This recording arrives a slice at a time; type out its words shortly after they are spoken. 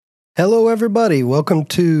Hello, everybody. Welcome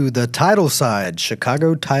to the Title Side,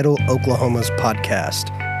 Chicago Title, Oklahoma's podcast.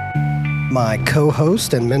 My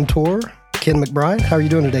co-host and mentor, Ken McBride. How are you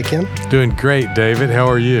doing today, Ken? Doing great, David. How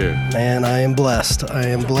are you? Man, I am blessed. I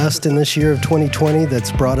am blessed in this year of 2020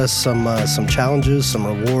 that's brought us some challenges, some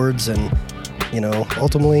rewards, and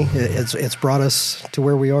ultimately it's brought us to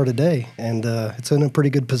where we are today, and it's in a pretty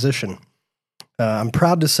good position. I'm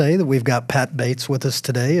proud to say that we've got Pat Bates with us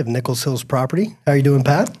today of Nichols Hills Property. How are you doing,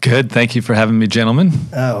 Pat? Good. Thank you for having me, gentlemen.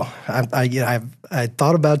 Oh, I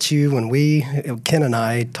thought about you when Ken and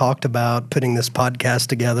I talked about putting this podcast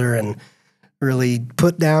together and really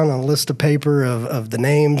put down a list of paper of the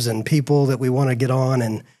names and people that we want to get on.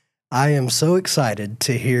 And I am so excited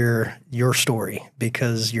to hear your story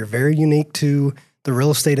because you're very unique to the real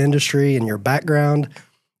estate industry and your background.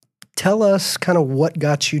 Tell us kind of what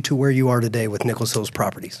got you to where you are today with Nichols Hills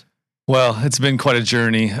Properties. Well, it's been quite a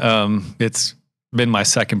journey. It's been my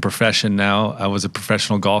second profession now. I was a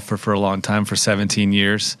professional golfer for a long time, for 17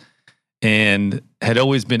 years, and had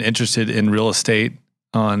always been interested in real estate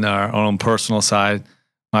on our own personal side.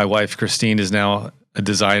 My wife, Christine, is now a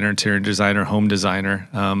designer, interior designer, home designer.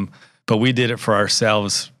 But we did it for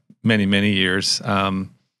ourselves many, many years.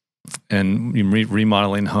 And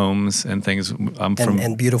remodeling homes and things.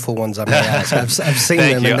 And beautiful ones, I may ask. I've seen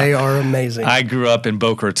them, and they are amazing. I grew up in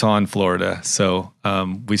Boca Raton, Florida. So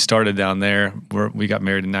we started down there. We got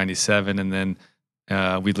married in 97, and then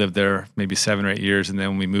we lived there maybe 7 or 8 years, and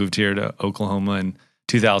then we moved here to Oklahoma in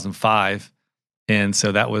 2005. And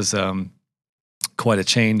so that was quite a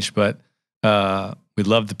change, but we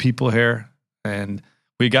loved the people here, and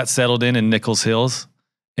we got settled in Nichols Hills.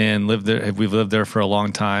 And lived there. We've lived there for a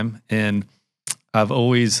long time, and I've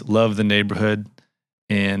always loved the neighborhood.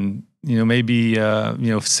 And maybe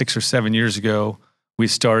 6 or 7 years ago, we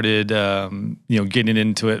started getting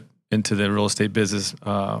into the real estate business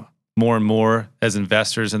more and more as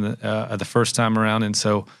investors in the first time around. And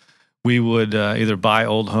so we would either buy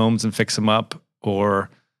old homes and fix them up, or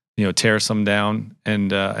tear some down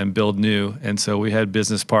and build new. And so we had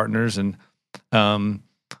business partners, and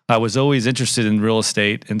I was always interested in real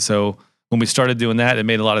estate. And so when we started doing that, it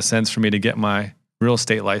made a lot of sense for me to get my real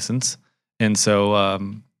estate license. And so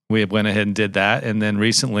we went ahead and did that. And then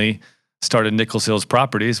recently started Nichols Hills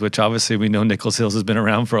Properties, which obviously we know Nichols Hills has been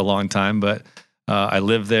around for a long time, but I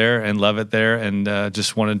live there and love it there, and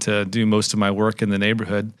just wanted to do most of my work in the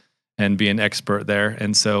neighborhood and be an expert there.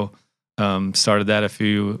 And so started that a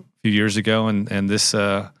few years ago. And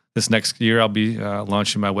this next year, I'll be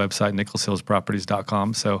launching my website,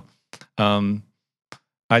 nicholshillsproperties.com. So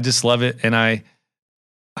I just love it. And I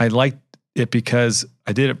liked it because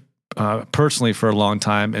I did it personally for a long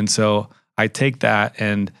time. And so I take that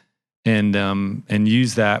and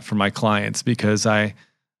use that for my clients, because I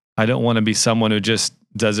don't want to be someone who just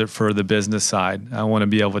does it for the business side. I want to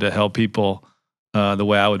be able to help people the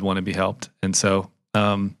way I would want to be helped. And so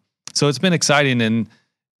it's been exciting, and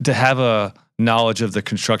to have a knowledge of the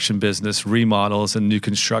construction business, remodels and new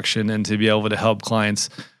construction, and to be able to help clients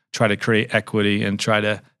try to create equity and try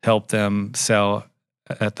to help them sell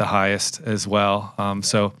at the highest as well.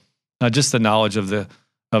 So just the knowledge of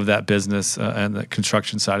that business and the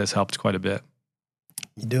construction side has helped quite a bit.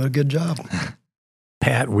 You do a good job.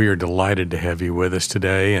 Pat, we are delighted to have you with us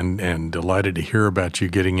today, and delighted to hear about you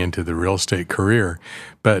getting into the real estate career.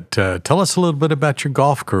 But tell us a little bit about your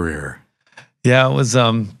golf career. Yeah,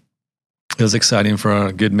 it was exciting for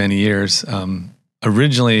a good many years.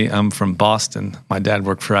 Originally, I'm from Boston. My dad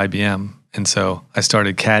worked for IBM, and so I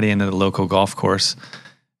started caddying at a local golf course.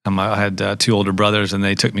 I had 2 older brothers, and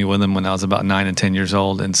they took me with them when I was about 9 and 10 years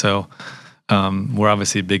old. And so we're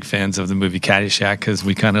obviously big fans of the movie Caddyshack, because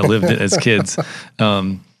we kind of lived it as kids.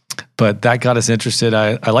 But that got us interested.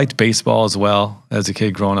 I liked baseball as well as a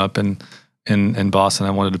kid growing up in Boston.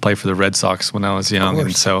 I wanted to play for the Red Sox when I was young,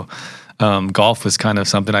 and so golf was kind of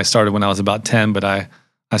something I started when I was about 10, but I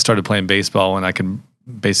started playing baseball when I could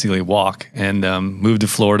basically walk, and moved to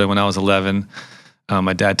Florida when I was 11.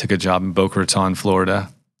 My dad took a job in Boca Raton, Florida.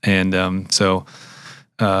 And so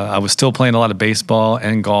I was still playing a lot of baseball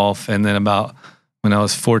and golf. And then about when I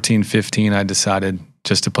was 14, 15, I decided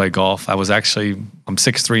just to play golf. I'm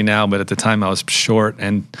 6'3" now, but at the time I was short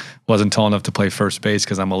and wasn't tall enough to play first base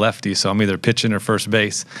because I'm a lefty. So I'm either pitching or first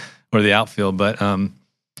base or the outfield. But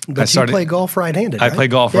you play golf right-handed, right? I play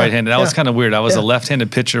golf right-handed. That was kind of weird. I was a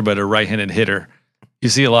left-handed pitcher, but a right-handed hitter. You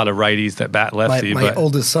see a lot of righties that bat lefty. My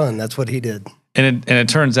oldest son, that's what he did. And it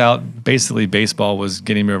turns out basically baseball was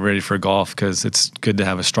getting me ready for golf, because it's good to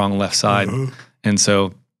have a strong left side. Mm-hmm. And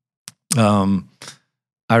so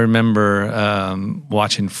I remember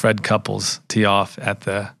watching Fred Couples tee off at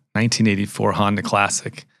the 1984 Honda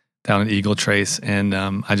Classic down at Eagle Trace, and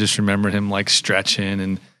I just remember him like stretching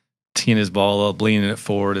and teeing his ball up, leaning it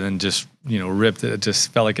forward, and then just ripped it. It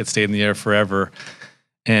just felt like it stayed in the air forever.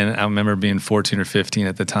 And I remember being 14 or 15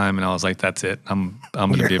 at the time, and I was like, "That's it. I'm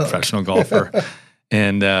going to be a professional golfer."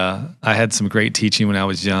 And I had some great teaching when I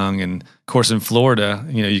was young, and of course in Florida,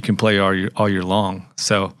 you can play all year long.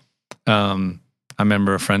 So I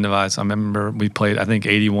remember a friend of ours. I remember we played, I think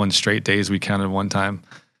 81 straight days. We counted one time.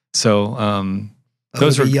 So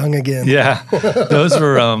those were young again. Yeah, those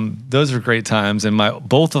were great times. And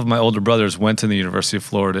both of my older brothers went to the University of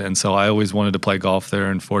Florida, and so I always wanted to play golf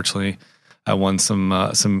there. And fortunately, I won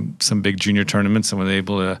some big junior tournaments and was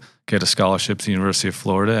able to get a scholarship to the University of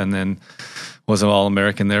Florida, and then was an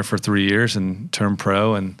All-American there for 3 years and turned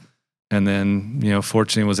pro, and then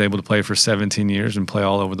fortunately was able to play for 17 years and play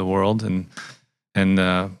all over the world and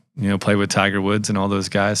play with Tiger Woods and all those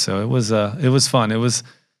guys. So it was fun.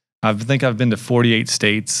 I think I've been to 48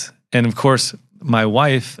 states, and of course my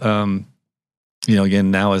wife,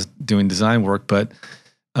 again now is doing design work, but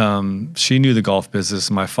she knew the golf business.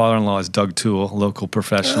 My father-in-law is Doug Toole, a local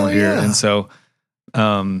professional here. And so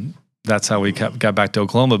that's how we got back to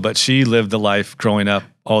Oklahoma. But she lived the life growing up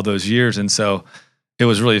all those years. And so it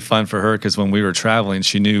was really fun for her because when we were traveling,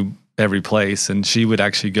 she knew every place. And she would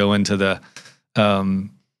actually go into the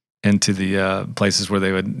places where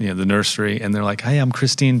they would, the nursery. And they're like, "Hey, I'm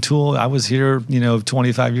Christine Toole. I was here,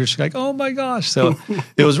 25 years." She's like, "Oh my gosh." So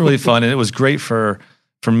it was really fun. And it was great for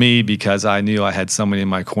me because I knew I had somebody in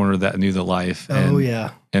my corner that knew the life.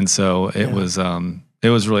 And so it was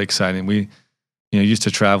really exciting. We, used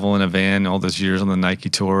to travel in a van all those years on the Nike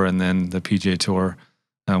Tour and then the PGA Tour.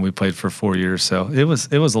 We played for 4 years. So it was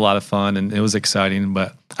a lot of fun and it was exciting,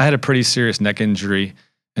 but I had a pretty serious neck injury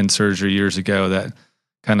and surgery years ago that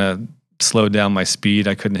kind of slowed down my speed.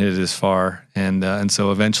 I couldn't hit it as far. And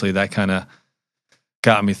so eventually that kind of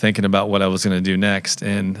got me thinking about what I was going to do next.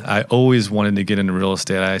 And I always wanted to get into real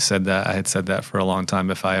estate. I had said that for a long time.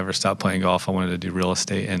 If I ever stopped playing golf, I wanted to do real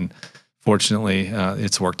estate. And fortunately,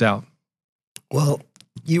 it's worked out. Well,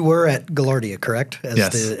 you were at Gaillardia, correct? As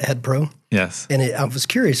the head pro? Yes. And I was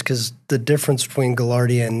curious because the difference between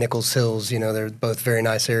Gaillardia and Nichols Hills, they're both very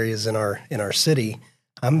nice areas in our city.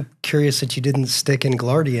 I'm curious that you didn't stick in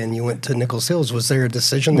Gaillardia and you went to Nichols Hills. Was there a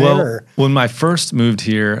decision there? Well, when I first moved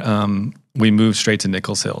here, we moved straight to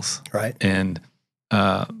Nichols Hills. Right. And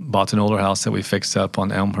bought an older house that we fixed up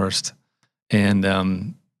on Elmhurst. And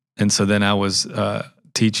so then I was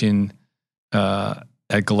teaching at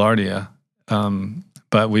Gaillardia.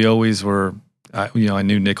 But we always were, I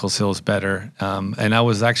knew Nichols Hills better. And I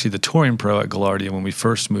was actually the touring pro at Gaillardia when we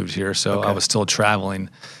first moved here. So I was still traveling.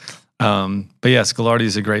 But yes, Gaillardia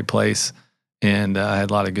is a great place. And I had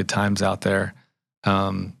a lot of good times out there.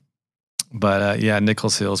 But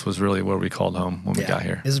Nichols Hills was really where we called home when we got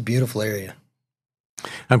here. It's a beautiful area.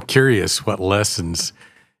 I'm curious what lessons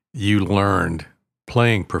you learned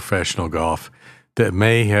playing professional golf that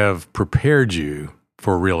may have prepared you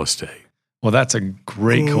for real estate. Well, that's a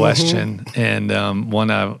great question, and one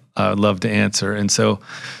I would love to answer. And so,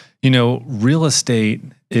 real estate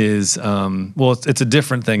is, it's a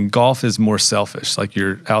different thing. Golf is more selfish. Like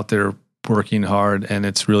you're out there working hard, and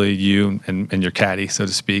it's really you and your caddy, so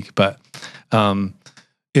to speak. But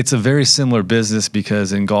it's a very similar business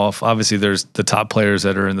because in golf, obviously, there's the top players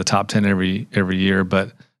that are in the top 10 every year,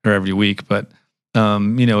 or every week, but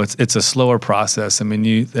it's a slower process. I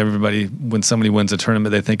mean, everybody, when somebody wins a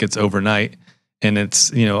tournament, they think it's overnight, and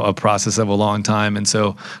it's a process of a long time. And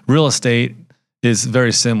so, real estate is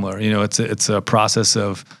very similar. It's a process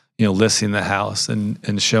of listing the house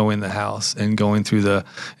and showing the house and going through the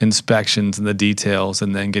inspections and the details,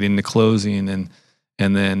 and then getting the closing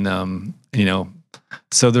and then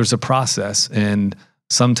so there's a process, and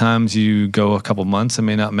sometimes you go a couple months and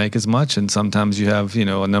may not make as much, and sometimes you have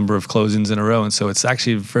a number of closings in a row, and so it's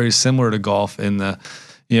actually very similar to golf in the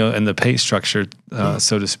in the pay structure,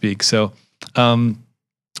 so to speak. So,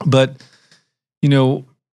 but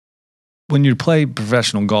when you play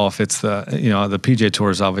professional golf, it's the PGA Tour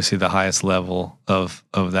is obviously the highest level of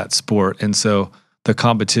that sport, and so the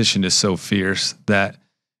competition is so fierce that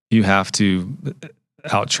you have to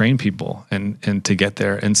out-train people and to get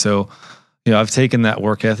there, and so. I've taken that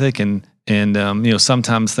work ethic and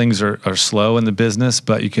sometimes things are slow in the business,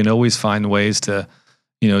 but you can always find ways to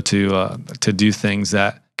do things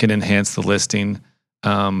that can enhance the listing.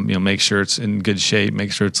 Make sure it's in good shape,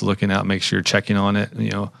 make sure it's looking out, make sure you're checking on it.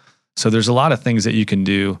 So there's a lot of things that you can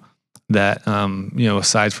do that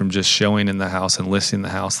aside from just showing in the house and listing the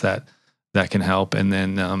house that can help. And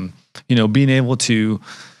then being able to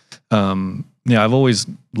yeah, I've always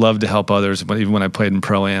loved to help others, but even when I played in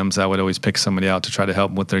pro-ams, I would always pick somebody out to try to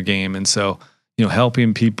help them with their game. And so,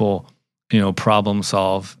 helping people, problem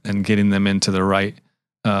solve and getting them into the right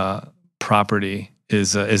property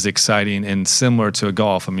is exciting and similar to a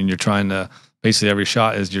golf. I mean, you're trying to, basically every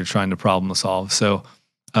shot is you're trying to problem solve. So,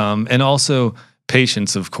 and also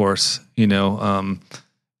patience, of course, you learn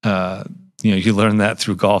that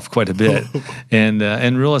through golf quite a bit.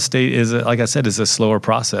 And real estate is, like I said, is a slower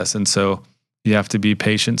process. And so you have to be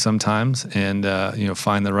patient sometimes and,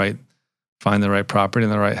 find the right property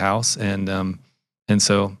and the right house. And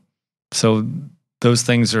so those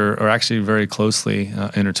things are actually very closely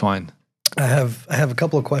intertwined. I have a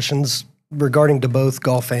couple of questions regarding to both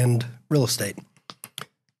golf and real estate.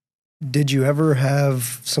 Did you ever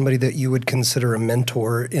have somebody that you would consider a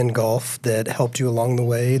mentor in golf that helped you along the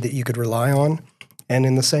way that you could rely on? And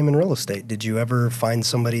in the same in real estate, did you ever find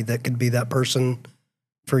somebody that could be that person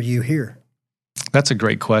for you here? That's a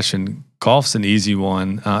great question. Golf's an easy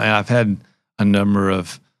one. And I've had a number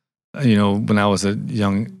of, when I was a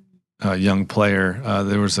young player,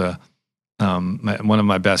 there was one of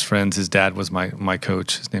my best friends, his dad was my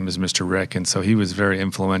coach. His name is Mr. Rick. And so he was very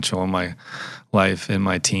influential in my life, in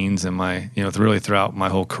my teens and really throughout my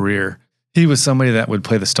whole career. He was somebody that would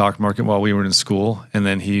play the stock market while we were in school. And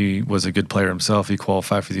then he was a good player himself. He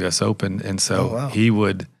qualified for the US Open. And so he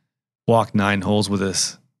would walk 9 holes with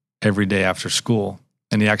us every day after school.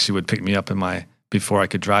 And he actually would pick me up before I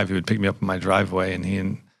could drive, he would pick me up in my driveway, and he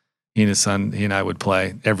and his son, he and I would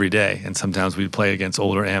play every day. And sometimes we'd play against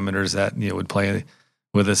older amateurs that, would play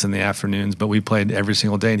with us in the afternoons, but we played every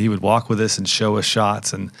single day, and he would walk with us and show us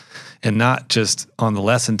shots, and not just on the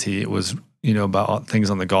lesson tee. It was, about things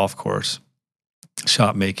on the golf course,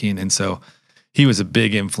 shot making. And so he was a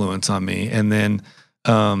big influence on me. And then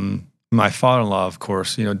my father-in-law, of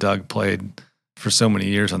course, Doug played for so many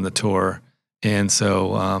years on the tour. And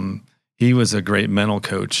so he was a great mental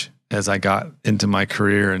coach as I got into my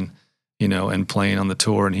career and playing on the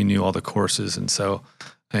tour, and he knew all the courses. And so,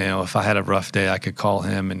 if I had a rough day, I could call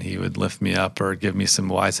him and he would lift me up or give me some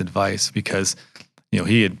wise advice because,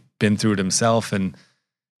 he had been through it himself. And,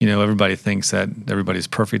 everybody thinks that everybody's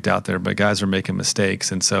perfect out there, but guys are making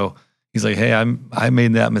mistakes. And so he's like, hey, I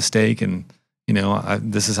made that mistake, and,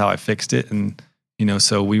 this is how I fixed it. And,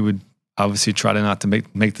 so we would obviously try to not to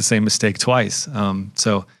make the same mistake twice.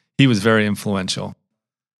 So he was very influential.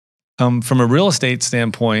 From a real estate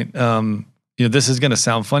standpoint, this is going to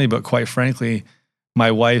sound funny, but quite frankly, my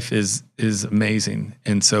wife is amazing.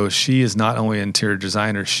 And so she is not only an interior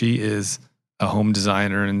designer, she is a home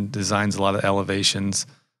designer and designs a lot of elevations.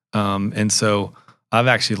 And so I've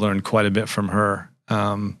actually learned quite a bit from her.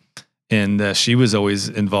 And she was always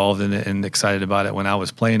involved in it and excited about it when I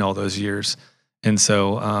was playing all those years. And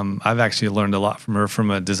so I've actually learned a lot from her from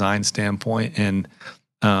a design standpoint and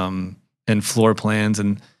floor plans.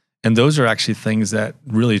 And those are actually things that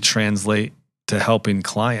really translate to helping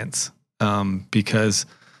clients because,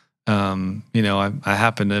 I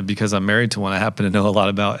happen to, because I'm married to one, I happen to know a lot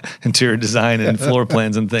about interior design and floor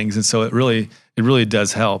plans and things. And so it really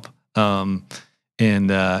does help. Now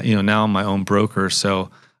I'm my own broker. So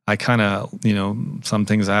I kind of, some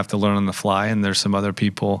things I have to learn on the fly, and there's some other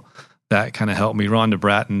people that kind of help me. Rhonda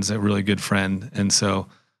Bratton's a really good friend. And so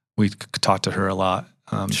we talk to her a lot.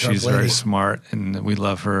 She's very smart, and we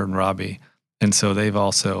love her and Robbie. And so they've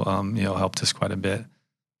also, helped us quite a bit.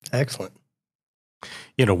 Excellent.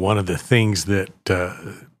 One of the things that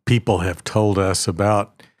people have told us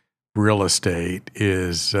about real estate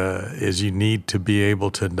is you need to be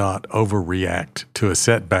able to not overreact to a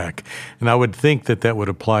setback. And I would think that would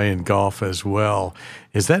apply in golf as well.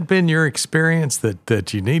 Has that been your experience,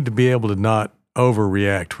 that you need to be able to not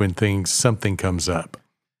overreact when something comes up?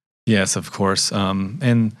 Yes, of course.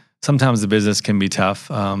 And sometimes the business can be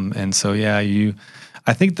tough. And so,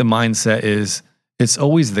 I think the mindset is it's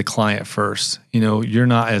always the client first. You're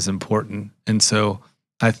not as important. And so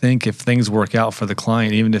I think if things work out for the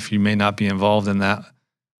client, even if you may not be involved in that,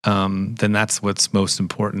 then that's what's most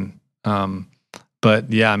important.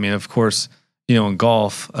 But of course, in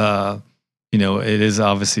golf, it is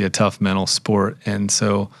obviously a tough mental sport. And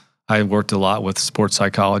so I worked a lot with sports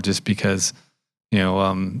psychologists because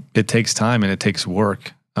it takes time and it takes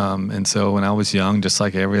work. And so when I was young, just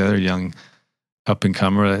like every other young up and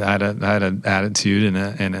comer, I had an attitude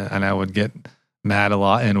and I would get mad a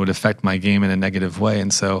lot, and it would affect my game in a negative way.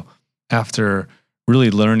 And so after really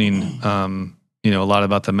learning, a lot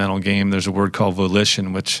about the mental game, there's a word called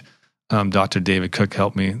volition, which Dr. David Cook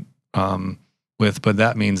helped me with, but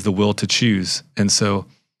that means the will to choose. And so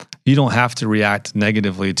you don't have to react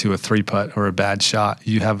negatively to a 3-putt or a bad shot.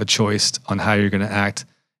 You have a choice on how you're going to act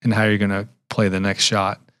and how you're going to play the next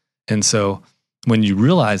shot. And so when you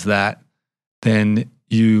realize that, then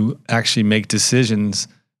you actually make decisions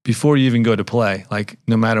before you even go to play. Like,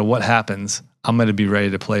 no matter what happens, I'm going to be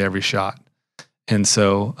ready to play every shot. And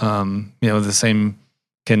so, the same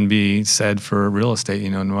can be said for real estate.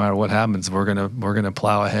 No matter what happens, we're gonna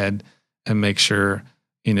plow ahead and make sure,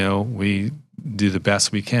 we do the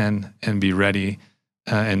best we can and be ready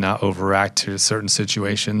and not overreact to certain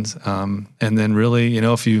situations. And then really,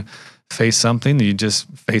 if you face something, you just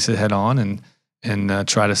face it head on and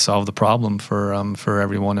try to solve the problem for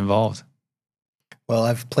everyone involved. Well,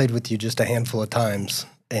 I've played with you just a handful of times,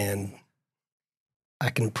 and I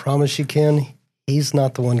can promise you, Ken, he's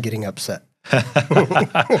not the one getting upset.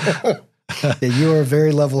 Yeah, you are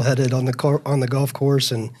very level-headed on the golf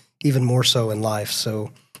course, and even more so in life.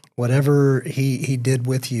 So whatever he did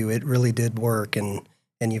with you, it really did work, and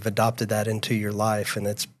you've adopted that into your life, and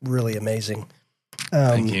it's really amazing.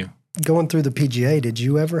 Thank you. Going through the PGA, did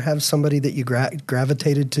you ever have somebody that you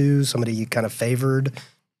gravitated to, somebody you kind of favored?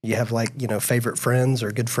 You have favorite friends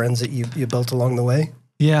or good friends that you built along the way?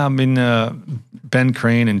 Yeah, I mean, Ben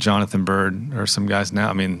Crane and Jonathan Bird are some guys now.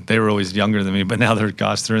 I mean, they were always younger than me, but now they're in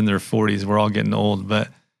their 40s. We're all getting old. But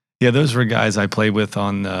yeah, those were guys I played with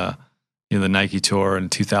on the Nike Tour in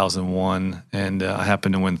 2001. And I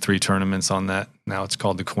happened to win 3 tournaments on that. Now it's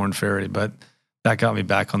called the Korn Ferry, but that got me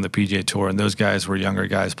back on the PGA Tour. And those guys were younger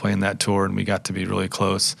guys playing that tour, and we got to be really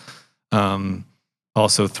close.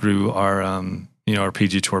 Also through our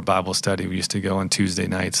PGA Tour Bible study, we used to go on Tuesday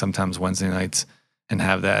nights, sometimes Wednesday nights, and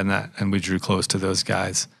have that, and we drew close to those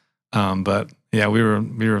guys. But yeah, we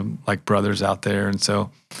were like brothers out there. And so,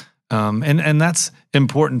 and that's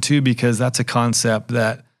important too, because that's a concept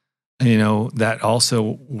that, that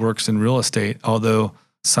also works in real estate. Although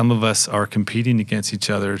some of us are competing against each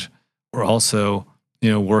other, we're also,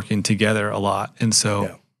 working together a lot. And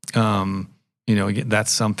so, again,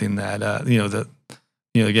 that's something that,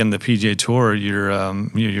 again, the PGA Tour,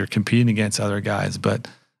 you're competing against other guys, but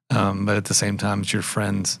at the same time, it's your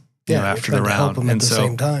friends, after the round. And at the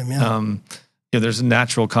same time, there's a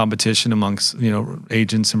natural competition amongst,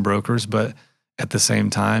 agents and brokers, but at the same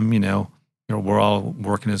time, we're all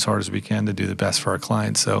working as hard as we can to do the best for our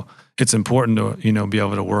clients. So it's important to, be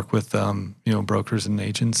able to work with, brokers and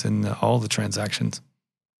agents in all the transactions.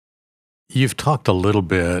 You've talked a little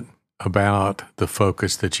bit about the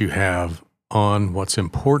focus that you have on what's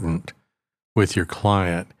important with your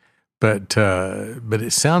client. But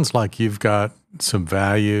it sounds like you've got some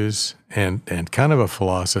values and kind of a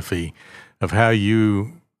philosophy of how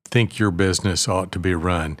you think your business ought to be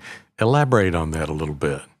run. Elaborate on that a little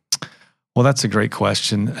bit. Well, that's a great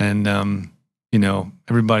question. And,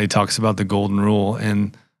 everybody talks about the golden rule,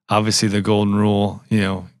 and obviously the golden rule,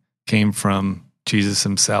 came from Jesus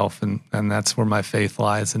himself, and that's where my faith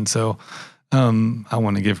lies. And so I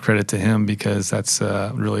want to give credit to him, because that's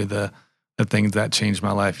really the things that changed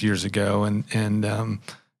my life years ago. And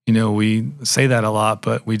we say that a lot,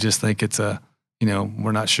 but we just think it's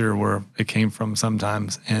we're not sure where it came from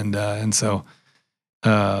sometimes. And so,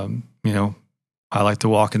 I like to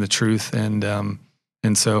walk in the truth.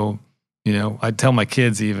 And so, I tell my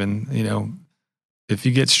kids even, if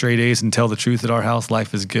you get straight A's and tell the truth at our house,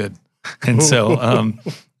 life is good. And so,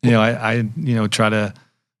 I try to,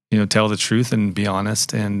 tell the truth and be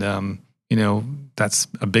honest. And, that's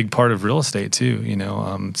a big part of real estate too,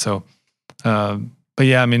 but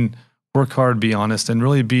yeah, I mean, work hard, be honest, and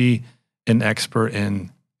really be an expert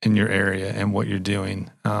in your area and what you're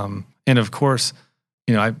doing. And of course,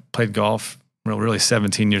 I played golf really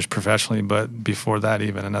 17 years professionally, but before that,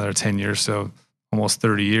 even another 10 years, so almost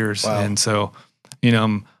 30 years. Wow. And so,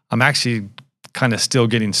 I'm actually kind of still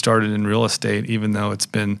getting started in real estate, even though it's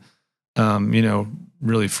been,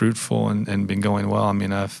 really fruitful and been going well. I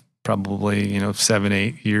mean, I've probably,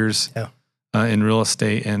 7-8 years in real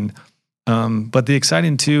estate. And, but the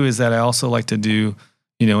exciting too is that I also like to do,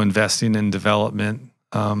 investing in development.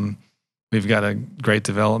 We've got a great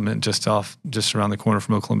development just around the corner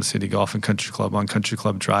from Oklahoma City Golf and Country Club on Country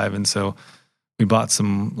Club Drive. And so we bought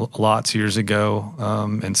some lots years ago.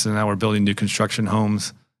 And so now we're building new construction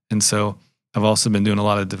homes. And so I've also been doing a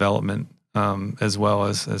lot of development, as well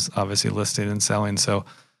as obviously listing and selling. So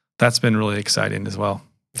that's been really exciting as well.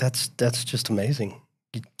 That's just amazing.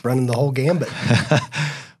 You're running the whole gambit.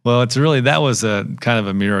 Well, that was a kind of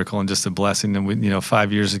a miracle and just a blessing. And we,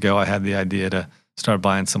 5 years ago, I had the idea to start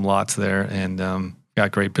buying some lots there, and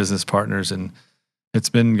got great business partners, and it's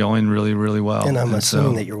been going really, really well. And I'm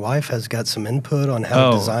assuming that your wife has got some input on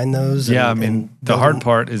how to design those. Yeah, the hard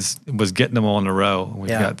part was getting them all in a row. We've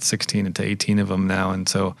got 16 to 18 of them now, and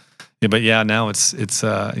so, but yeah, now it's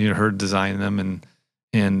her designing them,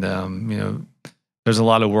 And there's a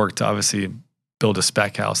lot of work to obviously build a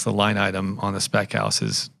spec house. The line item on the spec house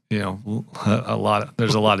is there's a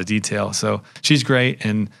lot of detail. So she's great,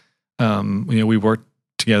 and we work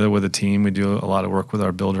together with a team. We do a lot of work with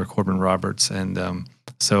our builder Corbin Roberts, and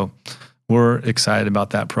so we're excited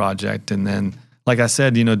about that project. And then, like I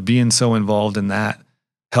said, being so involved in that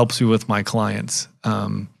helps me with my clients,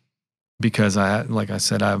 because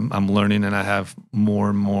I'm learning, and I have more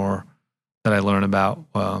and more that I learn about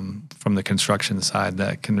from the construction side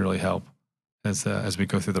that can really help as we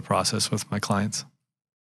go through the process with my clients.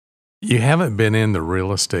 You haven't been in the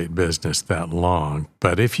real estate business that long,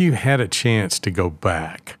 but if you had a chance to go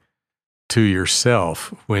back to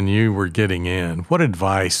yourself when you were getting in, what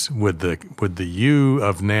advice would the you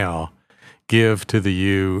of now give to the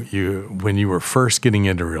you when you were first getting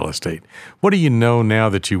into real estate? What do you know now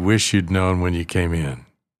that you wish you'd known when you came in?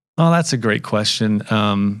 Oh, that's a great question,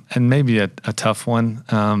 and maybe a tough one,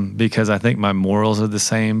 because I think my morals are the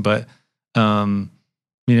same. But I'm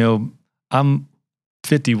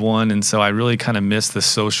 51, and so I really kind of miss the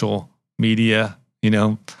social media,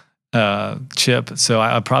 chip. So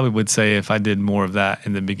I probably would say if I did more of that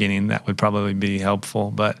in the beginning, that would probably be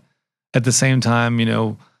helpful. But at the same time,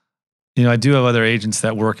 I do have other agents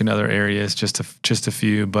that work in other areas, just a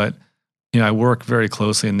few, but I work very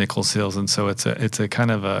closely in Nichols Hills, and so it's a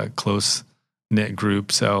kind of a close knit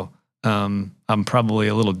group. So I'm probably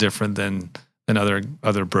a little different than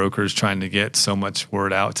other brokers trying to get so much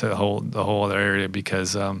word out to the whole other area,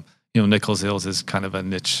 because Nichols Hills is kind of a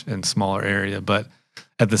niche and smaller area, but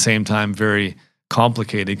at the same time very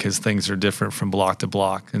complicated because things are different from block to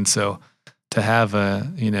block. And so to have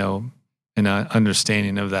an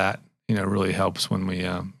understanding of that really helps when we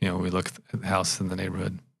we look at the house in the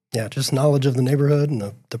neighborhood. Yeah, just knowledge of the neighborhood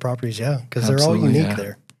and the properties, because they're all unique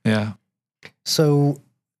there. Yeah. So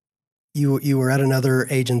you were at another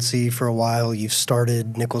agency for a while. You've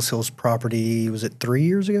started Nichols Hills Property, was it 3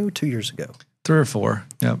 years ago, 2 years ago? 3 or 4.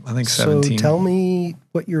 Yep, I think 17. So tell me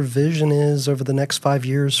what your vision is over the next 5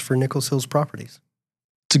 years for Nichols Hills Properties.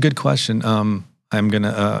 It's a good question. I'm going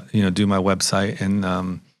to do my website,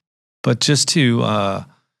 and but just to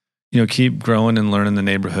keep growing and learning the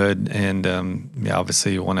neighborhood, and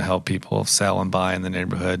obviously you want to help people sell and buy in the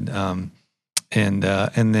neighborhood, and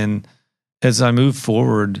then as I move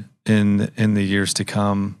forward in the years to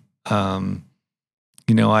come, I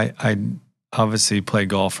obviously played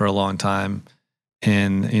golf for a long time,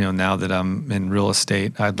 and now that I'm in real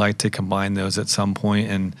estate, I'd like to combine those at some point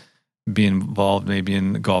and be involved maybe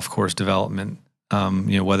in golf course development,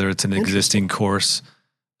 whether it's an existing course,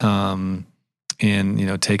 and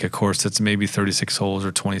take a course that's maybe 36 holes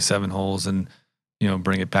or 27 holes and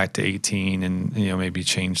bring it back to 18, and maybe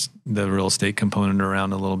change the real estate component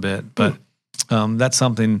around a little bit. But that's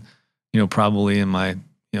something probably in my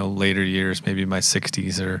later years, maybe my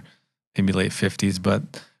 60s or maybe late 50s. But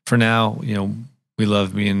for now, we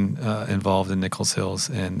love being involved in Nichols Hills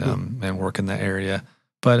and work in that area.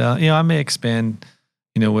 But I may expand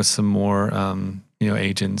with some more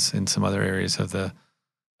agents in some other areas of the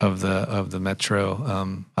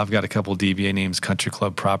metro. I've got a couple DBA names, Country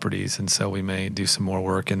Club Properties, and so we may do some more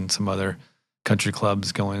work in some other country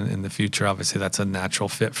clubs going in the future. Obviously, that's a natural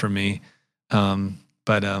fit for me.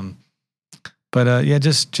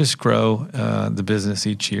 Just grow the business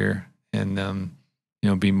each year, and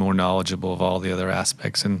be more knowledgeable of all the other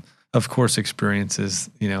aspects. And of course, experience is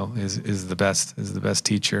the best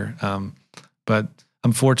teacher. But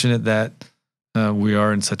I'm fortunate that we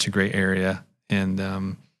are in such a great area, and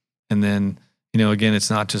then again, it's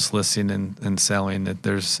not just listing and selling; that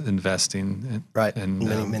there's investing, right, and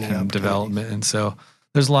many development, and so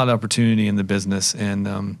there's a lot of opportunity in the business,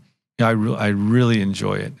 and I really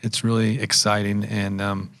enjoy it. It's really exciting, and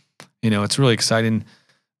it's really exciting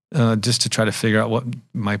just to try to figure out what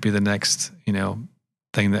might be the next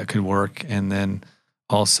thing that could work, and then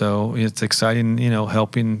also it's exciting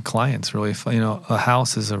helping clients. Really, a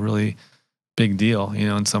house is a really big deal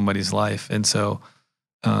in somebody's life, and so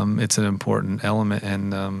it's an important element,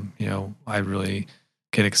 and I really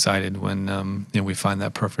get excited when we find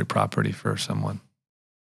that perfect property for someone.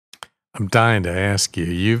 I'm dying to ask you.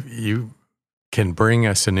 You can bring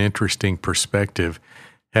us an interesting perspective,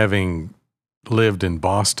 having lived in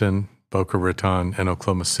Boston, Boca Raton, and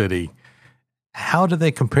Oklahoma City. How do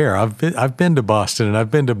they compare? I've been to Boston and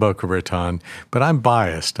I've been to Boca Raton, but I'm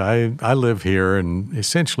biased. I live here and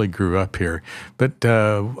essentially grew up here. But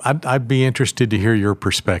I'd be interested to hear your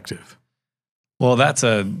perspective. Well, that's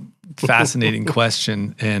a fascinating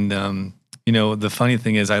question, and the funny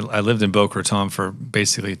thing is, I lived in Boca Raton for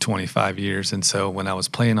basically 25 years, and so when I was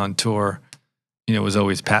playing on tour it was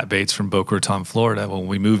always Pat Bates from Boca Raton, Florida. When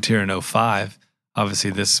we moved here in 2005,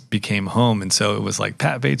 obviously this became home. And so it was like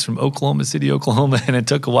Pat Bates from Oklahoma City, Oklahoma. And it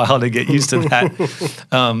took a while to get used to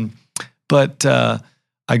that. But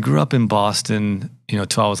I grew up in Boston,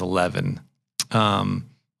 till I was 11,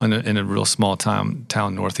 in a real small town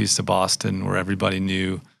northeast of Boston where everybody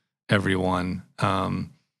knew everyone.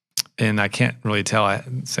 And I can't really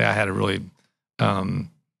say I had a really,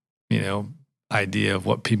 idea of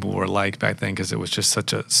what people were like back then because it was just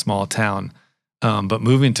such a small town. But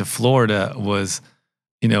moving to Florida was,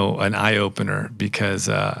 an eye opener because,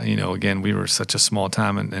 again, we were such a small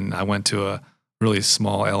town, and I went to a really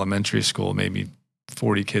small elementary school, maybe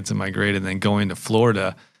 40 kids in my grade, and then going to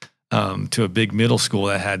Florida to a big middle school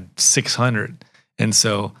that had 600. And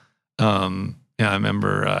so, I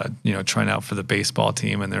remember, trying out for the baseball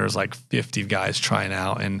team, and there was like 50 guys trying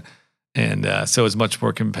out, and so it was much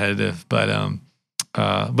more competitive, but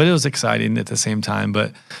it was exciting at the same time.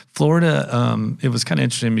 But Florida, it was kind of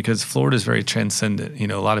interesting because Florida is very transcendent.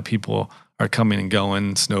 A lot of people are coming and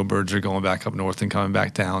going. Snowbirds are going back up north and coming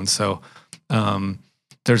back down. So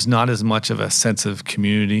there's not as much of a sense of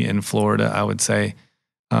community in Florida, I would say,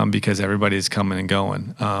 because everybody's coming and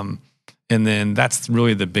going. And then that's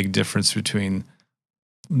really the big difference between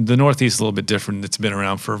the Northeast. A little bit different. It's been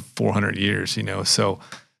around for 400 years, So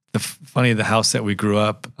the house that we grew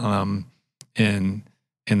up in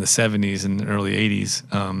the 70s and early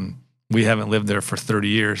 80s, we haven't lived there for 30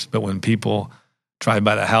 years. But when people drive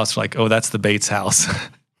by the house, they're like, oh, that's the Bates house.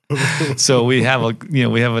 So we have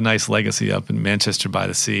a nice legacy up in Manchester by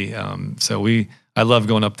the Sea. I love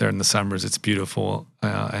going up there in the summers. It's beautiful,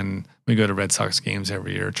 and we go to Red Sox games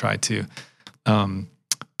every year. Try to,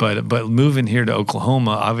 but moving here to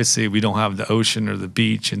Oklahoma, obviously we don't have the ocean or the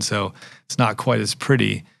beach, and so it's not quite as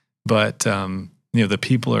pretty. But the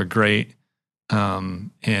people are great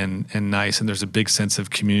and nice, and there's a big sense of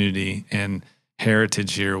community and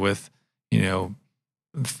heritage here with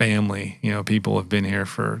family. People have been here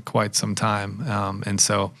for quite some time, and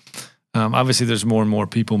so obviously there's more and more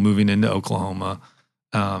people moving into Oklahoma.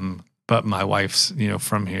 But my wife's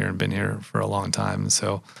from here and been here for a long time, and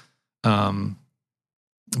so.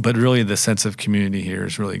 But really, the sense of community here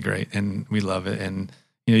is really great, and we love it. And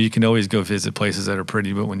you can always go visit places that are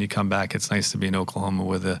pretty, but when you come back, it's nice to be in Oklahoma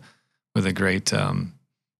with a great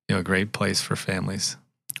great place for families.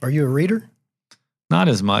 Are you a reader? Not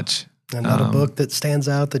as much. And not a book that stands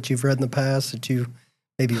out that you've read in the past that you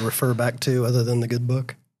maybe refer back to other than the good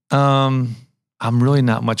book? I'm really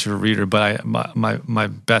not much of a reader, but my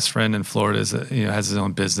best friend in Florida has his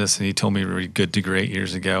own business, and he told me to read Good to Great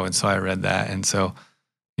years ago, and so I read that. And so,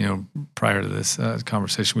 prior to this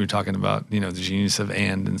conversation, we were talking about the genius of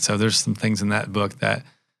and so there's some things in that book that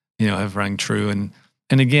have rang true. And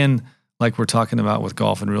again, like we're talking about with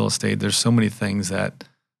golf and real estate, there's so many things that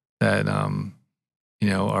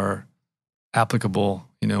are applicable.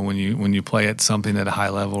 When you play at something at a high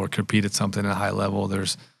level or compete at something at a high level,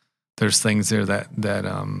 there's things there that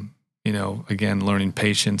again, learning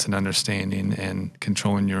patience and understanding and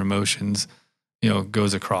controlling your emotions,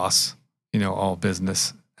 goes across all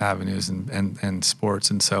business avenues and sports.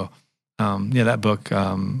 And so that book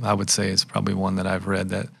I would say is probably one that I've read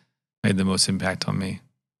that made the most impact on me.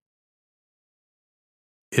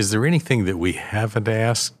 Is there anything that we haven't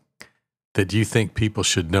asked that you think people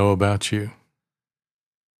should know about you?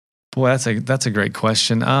 Boy, that's a great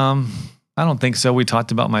question. I don't think so. We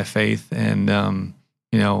talked about my faith, and I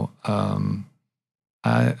don't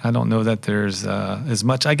know that there's as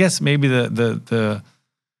much. I guess maybe the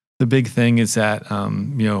big thing is that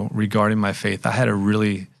regarding my faith, I had a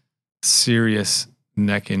really serious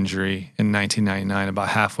neck injury in 1999, about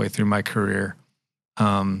halfway through my career,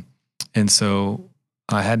 and so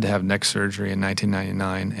I had to have neck surgery in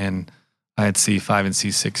 1999, and I had C5 and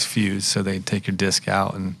C6 fused, so they'd take your disc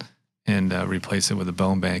out and replace it with a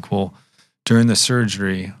bone bank. Well, during the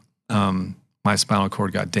surgery, my spinal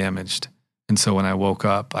cord got damaged, and so when I woke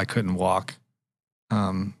up, I couldn't walk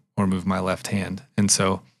or move my left hand, and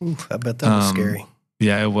so oof, I bet that was scary.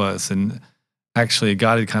 Yeah, it was, and actually,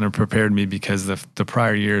 God had kind of prepared me because the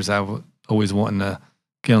prior years I was always wanting to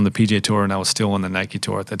get on the PGA Tour, and I was still on the Nike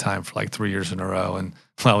Tour at the time for like 3 years in a row. And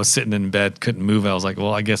while I was sitting in bed, couldn't move, I was like,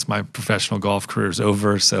 well, I guess my professional golf career is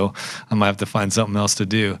over, so I might have to find something else to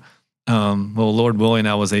do. Well, Lord willing,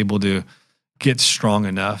 I was able to get strong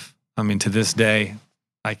enough. I mean, to this day,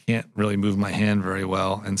 I can't really move my hand very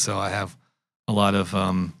well, and so I have a lot of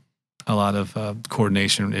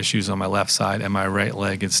coordination issues on my left side, and my right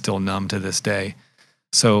leg is still numb to this day.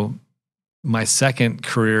 So my second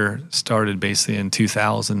career started basically in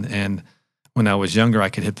 2000, and when I was younger, I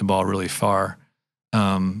could hit the ball really far.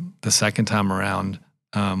 the second time around,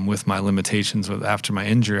 with my limitations after my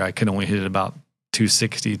injury, I could only hit it about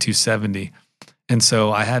 260, 270. And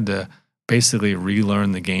so I had to basically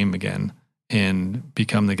relearn the game again and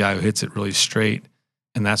become the guy who hits it really straight.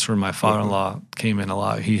 And that's where my father-in-law came in a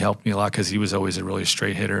lot. He helped me a lot because he was always a really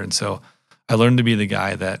straight hitter. And so I learned to be the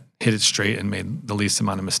guy that hit it straight and made the least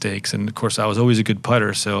amount of mistakes. And of course, I was always a good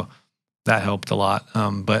putter, so that helped a lot.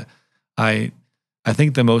 But I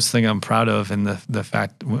think the most thing I'm proud of in the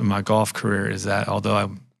fact in my golf career is that although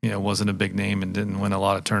I wasn't a big name and didn't win a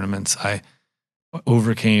lot of tournaments, I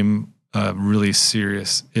overcame a really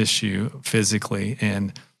serious issue physically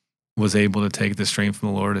and was able to take the strength from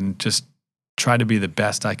the Lord and just try to be the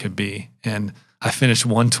best I could be. And I finished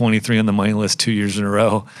 123 on the money list 2 years in a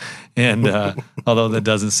row. And although that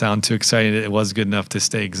doesn't sound too exciting, it was good enough to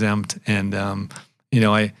stay exempt. And,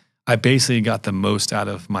 I basically got the most out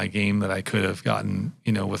of my game that I could have gotten,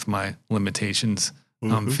 with my limitations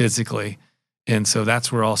physically. And so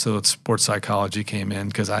that's where also sports psychology came in,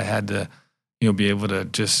 because I had to, be able to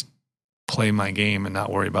just play my game and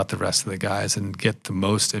not worry about the rest of the guys and get the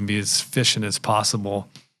most and be as efficient as possible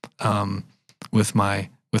with my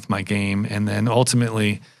game. And then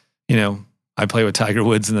ultimately, I played with Tiger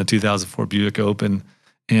Woods in the 2004 Buick Open,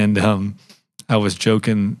 and I was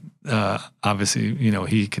joking. Obviously,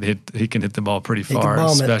 he can hit the ball pretty far,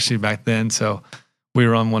 especially back then. So we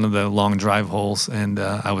were on one of the long drive holes, and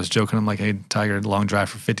I was joking. I'm like, "Hey, Tiger, long drive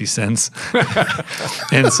for 50 cents."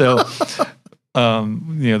 And so,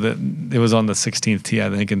 it was on the 16th tee, I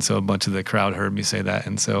think, and so a bunch of the crowd heard me say that,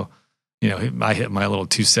 and so, I hit my little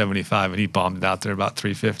 275, and he bombed it out there about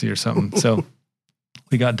 350 or something. So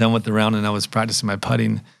we got done with the round, and I was practicing my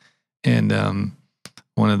putting, and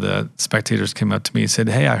one of the spectators came up to me and said,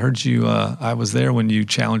 "Hey, I heard you, I was there when you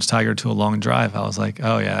challenged Tiger to a long drive." I was like,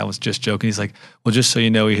 "Oh yeah, I was just joking." He's like, "Well, just so you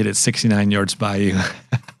know, he hit it 69 yards by you."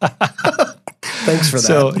 Thanks for that.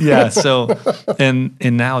 So yeah,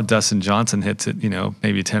 and now Dustin Johnson hits it,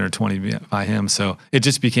 maybe 10 or 20 by him. So it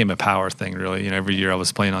just became a power thing, really. Every year I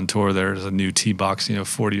was playing on tour, there's a new tee box,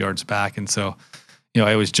 40 yards back. And so,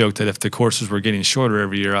 I always joked that if the courses were getting shorter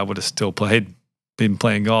every year, I would have still been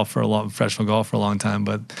playing professional golf for a long time,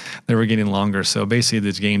 but they were getting longer. So basically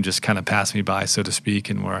this game just kind of passed me by, so to speak,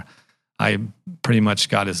 and where I pretty much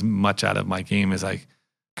got as much out of my game as I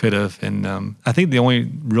could have. And I think the only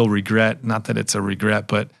real regret, not that it's a regret,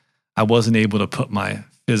 but I wasn't able to put my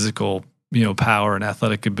physical, power and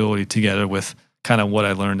athletic ability together with kind of what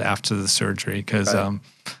I learned after the surgery, because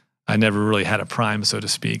I never really had a prime, so to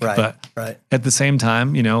speak. Right, but right. At the same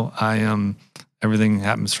time, I everything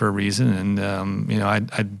happens for a reason, and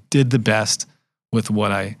I did the best with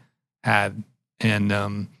what I had,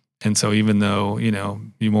 and so even though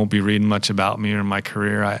you won't be reading much about me or my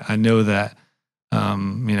career, I know that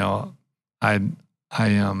I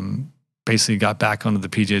basically got back onto the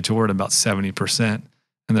PGA Tour at about 70%,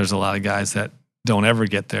 and there's a lot of guys that don't ever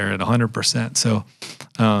get there at 100%. So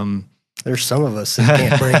there's some of us that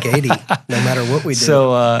can't break 80 no matter what we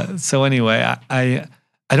do. So anyway, I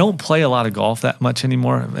don't play a lot of golf that much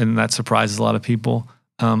anymore, and that surprises a lot of people.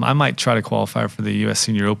 I might try to qualify for the U.S.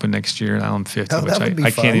 Senior Open next year. Now I'm 50, which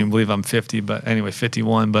I can't even believe I'm 50. But anyway,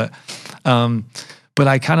 51. But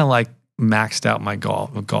I kind of maxed out my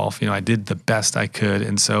golf. I did the best I could,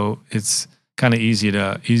 and so it's kind of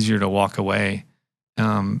easier to walk away.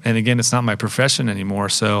 And again, it's not my profession anymore,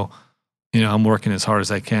 so I'm working as hard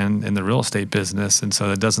as I can in the real estate business, and so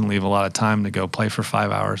that doesn't leave a lot of time to go play for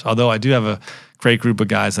 5 hours. Although I do have a great group of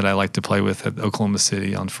guys that I like to play with at Oklahoma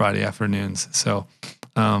City on Friday afternoons. So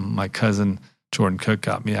my cousin Jordan Cook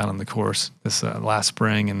got me out on the course this last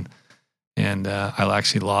spring, and I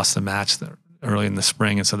actually lost the match early in the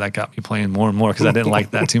spring, and so that got me playing more and more because I didn't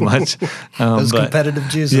like that too much. Those competitive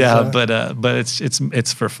juices. Yeah, but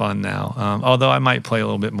it's for fun now. Although I might play a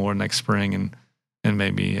little bit more next spring and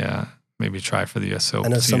maybe try for the U.S.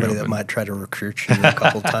 Open. I know somebody that might try to recruit you a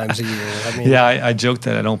couple times a year. Yeah, I joke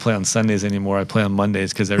that I don't play on Sundays anymore. I play on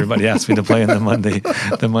Mondays because everybody asks me to play in the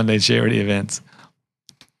Monday charity events.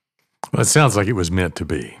 Well, it sounds like it was meant to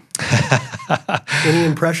be. Any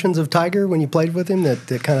impressions of Tiger when you played with him that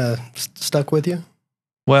kind of stuck with you?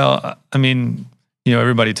 Well, I mean,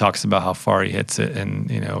 everybody talks about how far he hits it.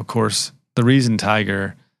 And, of course, the reason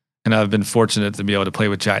Tiger, and I've been fortunate to be able to play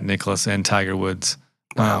with Jack Nicklaus and Tiger Woods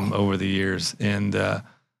over the years. And,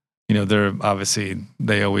 they're obviously,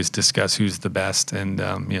 they always discuss who's the best. And,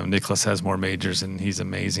 Nicklaus has more majors and he's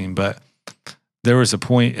amazing. But there was a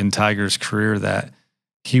point in Tiger's career that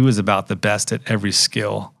he was about the best at every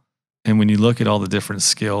skill. And when you look at all the different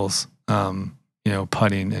skills,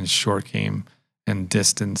 putting and short game and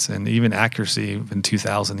distance and even accuracy. In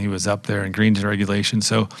 2000, he was up there in greens and regulation.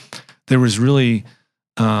 So there was really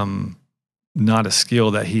not a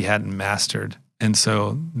skill that he hadn't mastered. And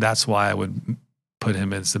so that's why I would put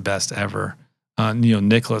him as the best ever.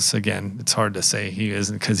 Nicklaus, again, it's hard to say he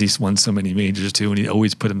isn't because he's won so many majors too, and he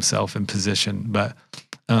always put himself in position. But,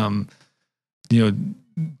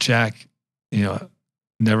 Jack,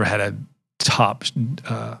 never had a top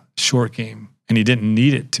short game, and he didn't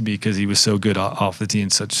need it to be because he was so good off the tee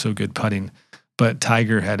and so good putting. But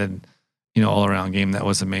Tiger had an all around game that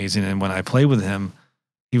was amazing. And when I played with him,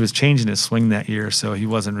 he was changing his swing that year, so he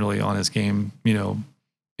wasn't really on his game,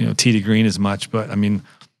 tee to green as much. But I mean,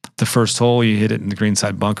 the first hole he hit it in the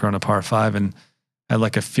greenside bunker on a par 5 and had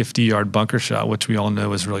like a 50-yard bunker shot, which we all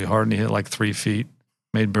know is really hard. And he hit like 3 feet,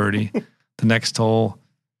 made birdie. The next hole,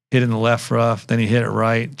 hit in the left rough. Then he hit it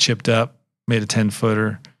right, chipped up, made a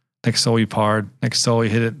 10-footer. Next hole he parred. Next hole he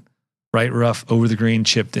hit it right rough over the green,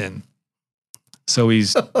 chipped in. So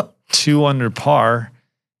he's 2 under par,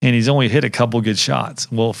 and he's only hit a couple good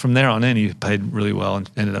shots. Well, from there on in, he played really well and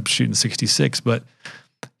ended up shooting 66. But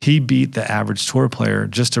he beat the average tour player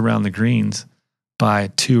just around the greens by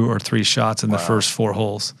 2 or 3 shots in the first 4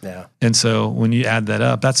 holes. Yeah. And so when you add that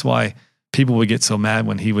up, that's why people would get so mad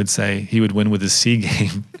when he would say he would win with his C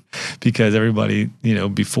game because everybody,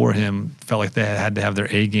 before him felt like they had to have their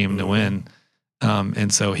A game to win.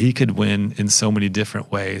 And so he could win in so many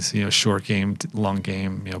different ways, short game, long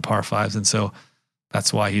game, par 5s. And so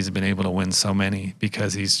that's why he's been able to win so many,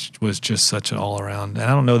 because was just such an all around. And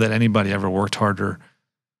I don't know that anybody ever worked harder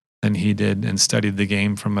than he did and studied the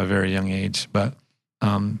game from a very young age. But,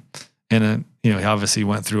 he obviously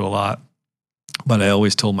went through a lot. But I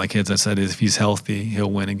always told my kids, I said, if he's healthy,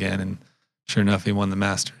 he'll win again. And sure enough, he won the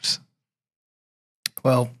Masters.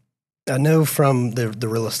 Well, I know from the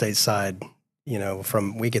real estate side,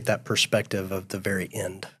 we get that perspective of the very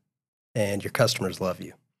end, and your customers love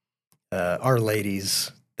you. Our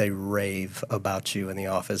ladies, they rave about you in the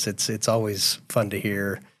office. It's always fun to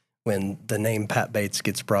hear when the name Pat Bates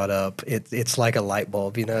gets brought up. It's like a light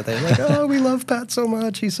bulb, They're like, oh, we love Pat so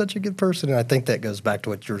much. He's such a good person. And I think that goes back to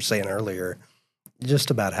what you were saying earlier,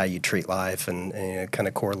 just about how you treat life, and it kind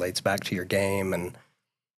of correlates back to your game.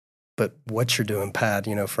 But what you're doing, Pat,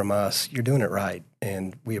 from us, you're doing it right,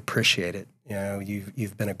 and we appreciate it.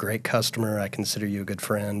 You've been a great customer. I consider you a good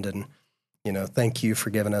friend, and thank you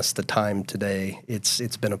for giving us the time today.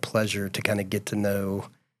 It's been a pleasure to kind of get to know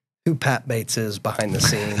who Pat Bates is behind the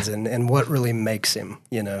scenes and what really makes him.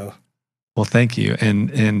 Well, thank you,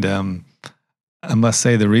 and I must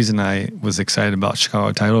say the reason I was excited about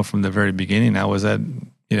Chicago Title from the very beginning, I was at,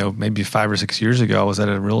 maybe 5 or 6 years ago, I was at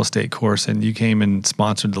a real estate course, and you came and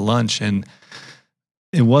sponsored the lunch, and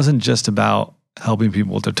it wasn't just about helping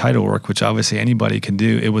people with their title work, which obviously anybody can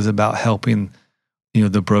do. It was about helping,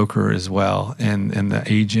 the broker as well, and the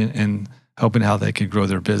agent, and helping how they could grow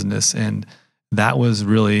their business. And that was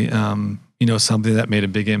really, something that made a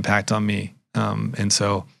big impact on me. And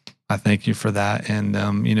so I thank you for that. And,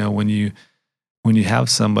 when you have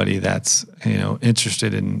somebody that's,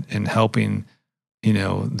 interested in helping,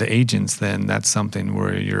 the agents, then that's something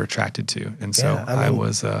where you're attracted to. And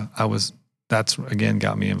so that's again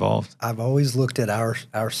got me involved. I've always looked at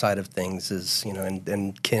our side of things as,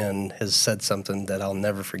 and Ken has said something that I'll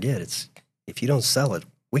never forget. It's, if you don't sell it,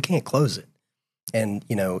 we can't close it. And,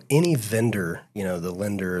 any vendor, the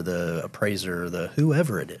lender, the appraiser, the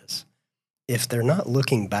whoever it is, if they're not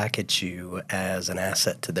looking back at you as an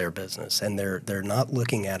asset to their business, and they're not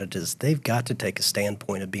looking at it as they've got to take a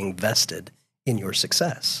standpoint of being vested in your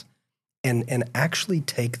success, and actually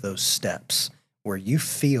take those steps where you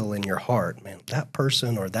feel in your heart, man, that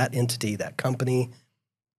person or that entity, that company,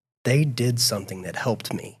 they did something that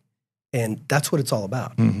helped me. And that's what it's all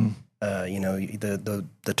about. Mm-hmm.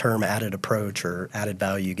 The term added approach or added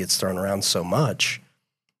value gets thrown around so much.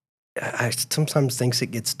 I sometimes think it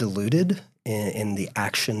gets diluted, and the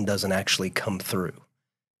action doesn't actually come through.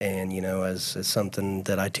 And, as something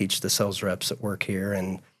that I teach the sales reps at work here,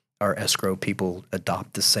 and our escrow people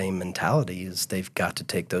adopt the same mentality, is they've got to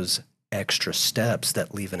take those extra steps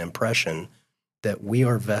that leave an impression that we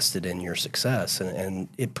are vested in your success. And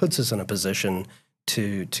it puts us in a position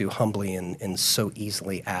to humbly and so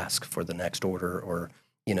easily ask for the next order, or,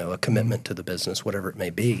 a commitment to the business, whatever it may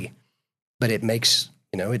be. But it makes,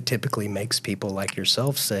 it typically makes people like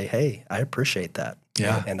yourself say, hey, I appreciate that.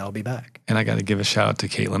 Yeah. And I'll be back. And I got to give a shout out to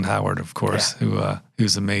Caitlin Howard, of course,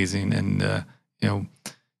 who's amazing. And,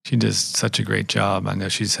 she does such a great job. I know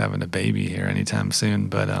she's having a baby here anytime soon,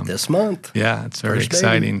 but this month. Yeah, it's very First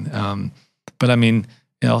exciting. But I mean,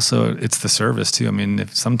 also it's the service too. I mean,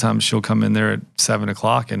 if sometimes she'll come in there at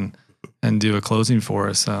 7:00 and and do a closing for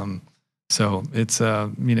us. So it's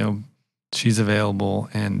she's available,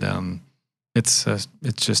 and it's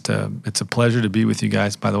a pleasure to be with you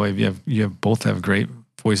guys. By the way, you both have great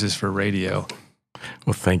voices for radio.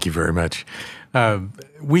 Well, thank you very much.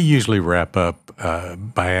 We usually wrap up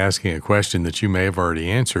by asking a question that you may have already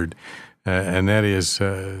answered, and that is,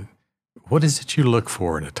 what is it you look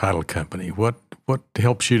for in a title company? What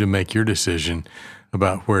helps you to make your decision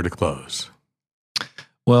about where to close?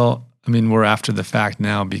 Well, I mean, we're after the fact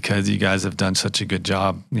now because you guys have done such a good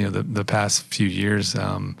job, the past few years.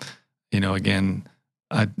 Again,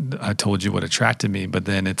 I told you what attracted me, but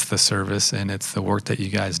then it's the service and it's the work that you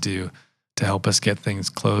guys do to help us get things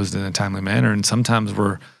closed in a timely manner. And sometimes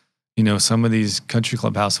we're, some of these country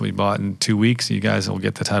clubhouses we bought in 2 weeks, you guys will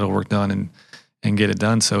get the title work done and get it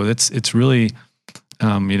done. So it's really,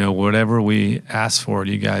 whatever we ask for,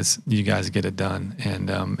 you guys get it done.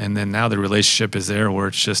 And then now the relationship is there where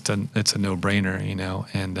it's just it's a no-brainer,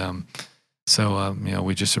 and so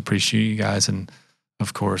we just appreciate you guys. And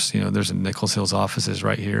of course, there's a Nichols Hills offices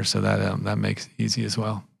right here, so that makes it easy as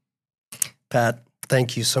well. Pat,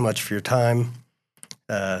 thank you so much for your time.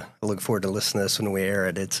 I look forward to listening to this when we air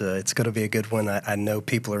it. It's going to be a good one. I know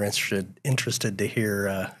people are interested to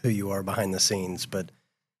hear who you are behind the scenes. But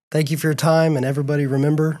thank you for your time, and everybody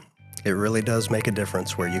remember, it really does make a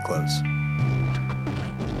difference where you close.